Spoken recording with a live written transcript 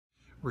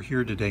We're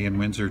here today in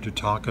Windsor to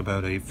talk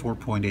about a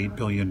 $4.8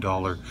 billion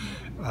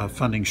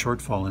funding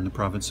shortfall in the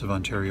province of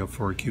Ontario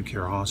for acute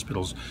care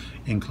hospitals,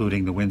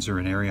 including the Windsor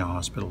and area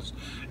hospitals.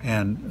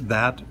 And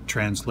that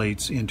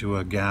translates into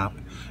a gap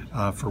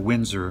for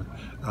Windsor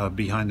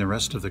behind the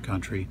rest of the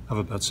country of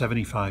about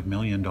 $75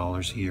 million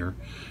a year.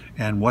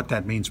 And what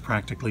that means,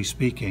 practically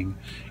speaking,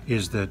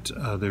 is that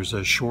there's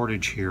a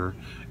shortage here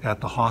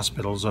at the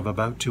hospitals of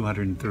about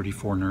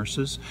 234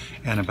 nurses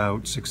and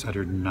about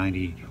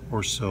 690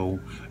 or so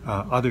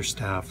other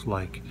staff,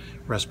 like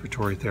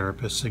respiratory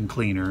therapists and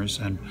cleaners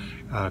and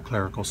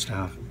clerical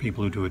staff,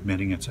 people who do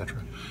admitting,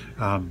 etc.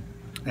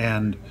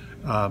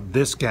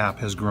 This gap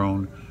has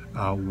grown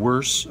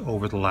worse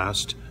over the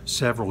last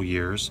several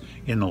years.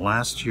 In the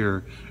last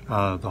year,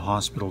 the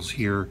hospitals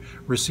here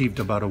received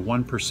about a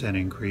 1%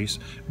 increase,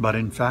 but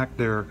in fact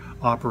their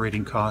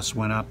operating costs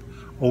went up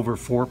over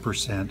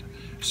 4%,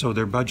 so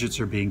their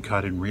budgets are being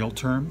cut in real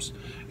terms.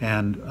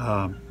 And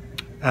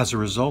as a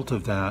result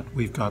of that,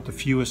 we've got the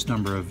fewest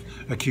number of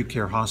acute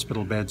care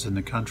hospital beds in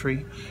the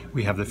country.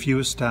 We have the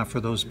fewest staff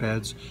for those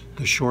beds,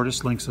 the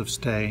shortest lengths of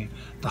stay,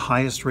 the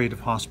highest rate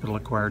of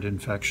hospital-acquired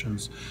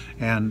infections,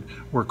 and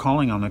we're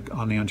calling on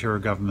the Ontario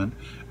government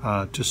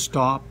to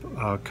stop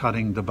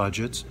cutting the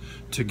budgets,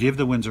 to give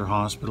the Windsor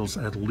hospitals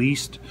at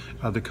least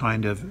the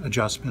kind of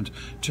adjustment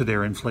to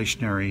their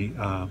inflationary,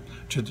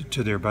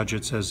 to their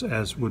budgets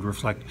as would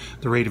reflect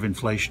the rate of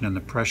inflation and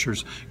the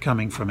pressures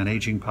coming from an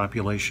aging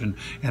population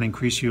and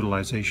increased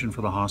utilization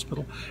for the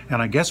hospital.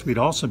 And I guess we'd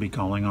also be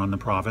calling on the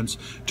province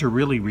to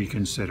really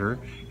reconsider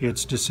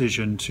its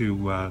decision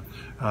to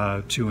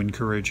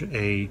encourage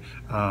a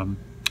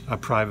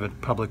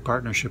private-public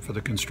partnership for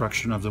the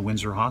construction of the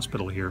Windsor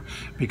Hospital here,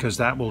 because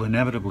that will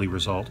inevitably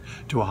result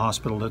to a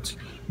hospital that's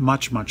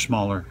much, much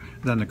smaller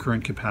than the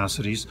current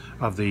capacities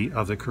of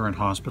the current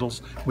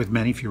hospitals, with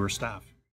many fewer staff.